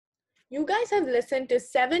You guys have listened to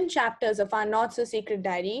 7 chapters of our Not So Secret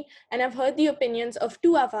Diary and have heard the opinions of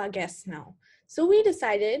 2 of our guests now. So we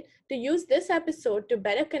decided to use this episode to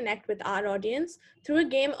better connect with our audience through a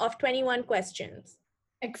game of 21 questions.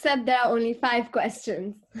 Except there are only 5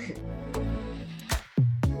 questions.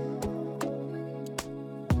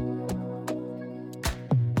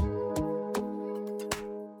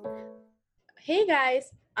 Hey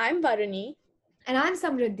guys, I'm Varuni. And I'm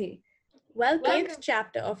Samriddhi. Welcome to the 8th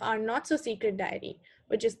chapter of our Not So Secret Diary,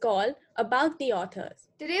 which is called About the Authors.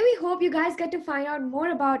 Today we hope you guys get to find out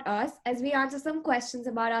more about us as we answer some questions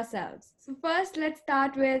about ourselves. So first, let's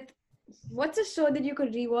start with, what's a show that you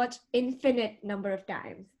could rewatch infinite number of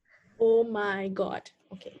times? Oh my god.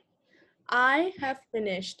 Okay. I have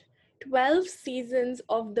finished 12 seasons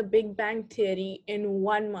of The Big Bang Theory in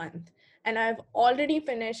 1 month, and I've already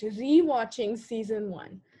finished rewatching season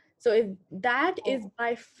 1. So if that is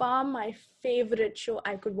by far my favorite show,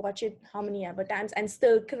 I could watch it how many ever times and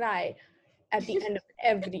still cry at the end of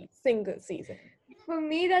every single season. For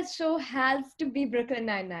me, that show has to be Brooklyn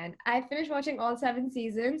Nine-Nine. I finished watching all 7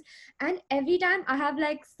 seasons, and every time I have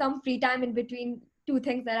like some free time in between two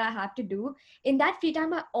things that I have to do. In that free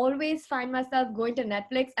time, I always find myself going to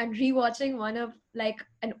Netflix and rewatching one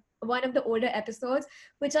of the older episodes,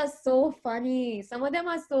 which are so funny. Some of them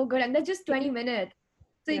are so good, and they're just 20 minutes.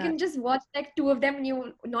 So you Yeah. can just watch like 2 of them and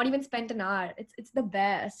you not even spend an hour. It's the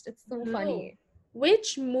best. It's so funny.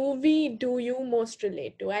 Which movie do you most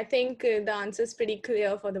relate to? I think the answer is pretty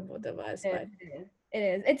clear for the both of us. But It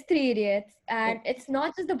is. It's Three Idiots. And it's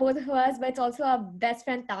not just the both of us, but it's also our best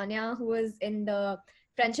friend Tanya, who was in the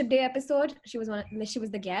Friendship Day episode. She was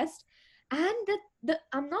the guest. And the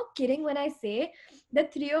I'm not kidding when I say the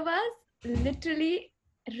three of us literally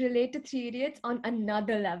relate to Three Idiots on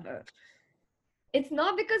another level. It's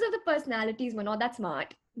not because of the personalities, we're not that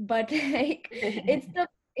smart, but like it's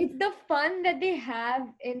the fun that they have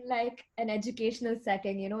in like an educational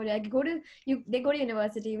setting, you know, like they go to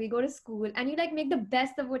university, we go to school, and you like make the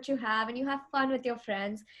best of what you have and you have fun with your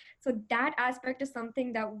friends. So that aspect is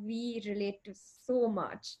something that we relate to so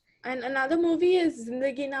much. And another movie is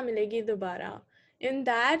Zindagi Na Milegi Dobara. In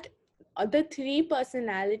that, the 3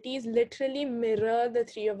 personalities literally mirror the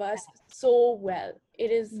 3 of us so well.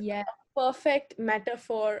 It is a perfect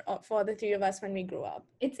metaphor for the 3 of us when we grow up.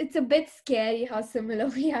 It's a bit scary how similar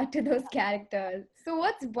we are to those characters. So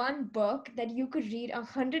what's one book that you could read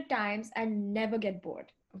 100 times and never get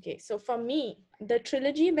bored? Okay, so for me, the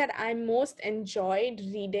trilogy that I most enjoyed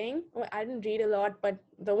reading, well, I didn't read a lot, but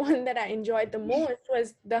the one that I enjoyed the most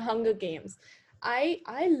was The Hunger Games. I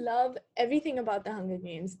love everything about The Hunger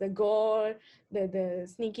Games, the gore, the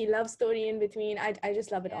sneaky love story in between. I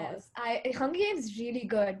just love it all. Hunger Games is really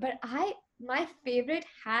good, but my favorite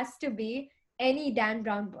has to be any Dan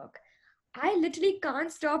Brown book. I literally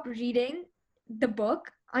can't stop reading the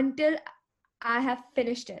book until I have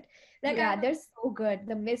finished it. Like, they're so good.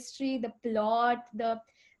 The mystery, the plot, the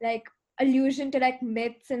like allusion to like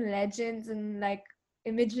myths and legends and like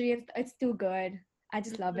imagery, and it's too good. I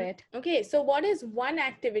just love it. Okay, so what is one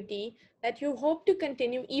activity that you hope to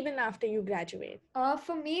continue even after you graduate?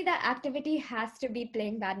 For me, that activity has to be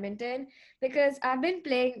playing badminton because I've been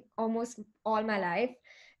playing almost all my life,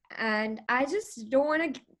 and I just don't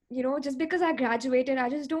want to, just because I graduated, I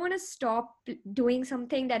just don't want to stop doing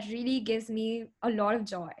something that really gives me a lot of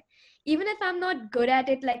joy. Even if I'm not good at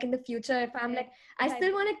it, like in the future, if I'm like, I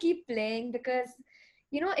still want to keep playing because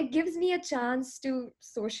it gives me a chance to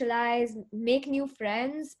socialize, make new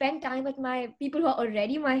friends, spend time with my people who are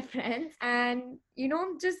already my friends, and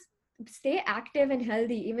just stay active and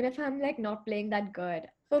healthy even if I'm like not playing that good.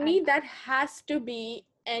 For me, that has to be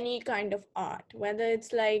any kind of art, whether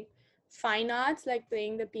it's like fine arts like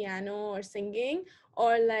playing the piano or singing,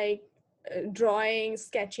 or like drawing,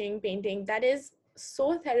 sketching, painting. That is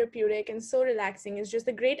so therapeutic and so relaxing. It's just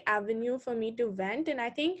a great avenue for me to vent, and I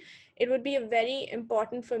think it would be a very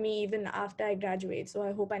important for me even after I graduate. So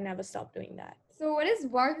I hope I never stop doing that. So what is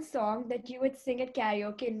one song that you would sing at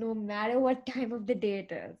karaoke no matter what time of the day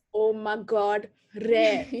it is? Oh my God,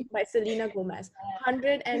 Rare by Selena Gomez.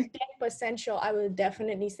 110% sure I will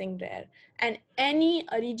definitely sing Rare. And any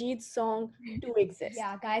Arijit song to exist.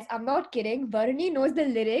 Yeah, guys, I'm not kidding. Varuni knows the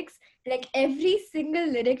lyrics, like every single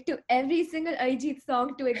lyric to every single Arijit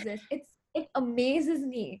song to exist. It amazes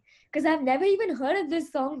me because I've never even heard of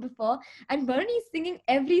this song before, and Varuni's singing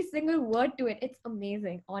every single word to it. It's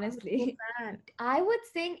amazing, honestly. I would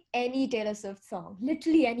sing any Taylor Swift song,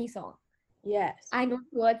 literally any song. Yes. I know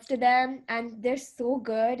words to them, and they're so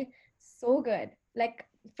good, so good. Like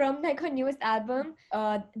from like her newest album,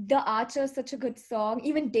 The Archer is such a good song.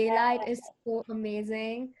 Even Daylight is so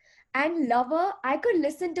amazing. And Lover, I could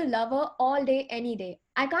listen to Lover all day, any day.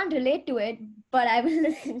 I can't relate to it, but I will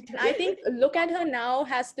listen to I it. think Look at Her Now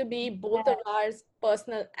has to be both of Yeah. ours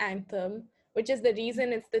personal anthem, which is the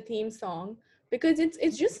reason it's the theme song, because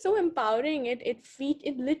it's just so empowering.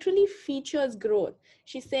 It literally features growth.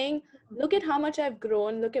 She's saying, look at how much I've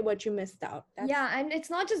grown, look at what you missed out. That's Yeah, and it's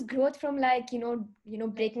not just growth from like,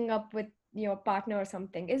 breaking up with your partner or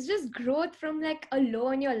something. It's just growth from like a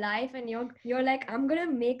low in your life, and you're like, I'm gonna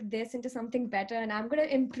make this into something better, and I'm gonna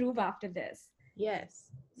improve after this. yes.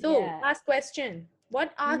 So, Yeah. last question.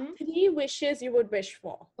 What are Mhm. 3 wishes you would wish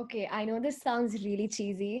for? Okay, I know this sounds really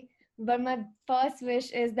cheesy, but my first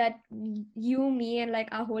wish is that you, me, and like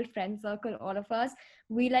our whole friend circle, all of us,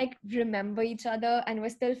 we like remember each other and we're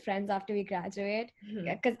still friends after we graduate. Mhm.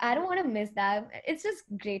 Because I don't want to miss that. It's just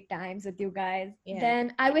great times with you guys. Yeah.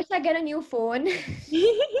 Then I wish I get a new phone.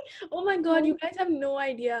 Oh my God, you guys have no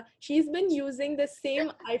idea. She's been using the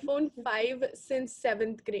same iPhone 5 since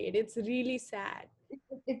 7th grade. It's really sad.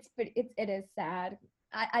 It is sad.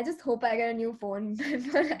 I just hope I get a new phone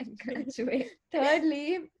before I graduate.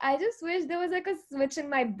 Thirdly, I just wish there was like a switch in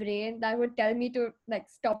my brain that would tell me to like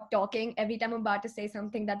stop talking every time I'm about to say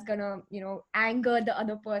something that's gonna, anger the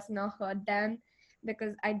other person or hurt them,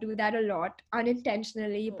 because I do that a lot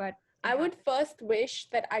unintentionally, but I would first wish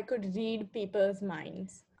that I could read people's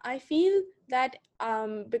minds. I feel that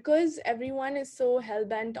because everyone is so hell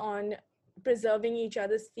bent on preserving each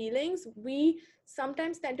other's feelings, we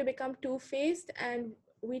sometimes tend to become two faced and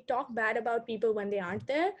we talk bad about people when they aren't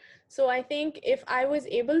there. So I think if I was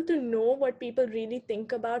able to know what people really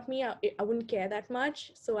think about me, I wouldn't care that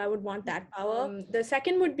much. So I would want that power. The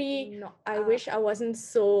second would be no, I wish I wasn't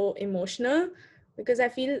so emotional because I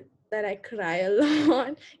feel that I cry a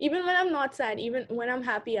lot. Even when I'm not sad, even when I'm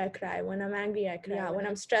happy, I cry. When I'm angry, I cry. Yeah, when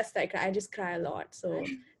I'm stressed, I cry. I just cry a lot. So,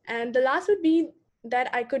 and the last would be that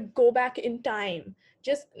I could go back in time,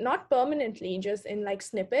 just not permanently, just in like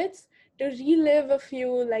snippets to relive a few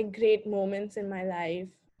like great moments in my life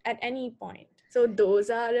at any point. So, those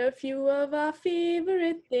are a few of our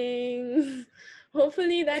favorite things.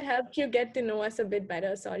 Hopefully, that helped you get to know us a bit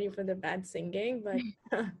better. Sorry for the bad singing, but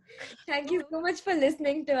thank you so much for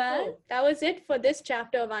listening to us. so that was it for this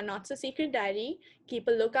chapter of our Not So Secret Diary. Keep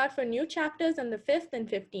a lookout for new chapters on the 5th and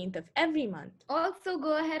 15th of every month. Also,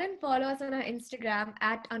 go ahead and follow us on our Instagram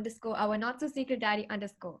at _ our not so secret diary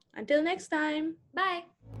 _. Until next time. Bye.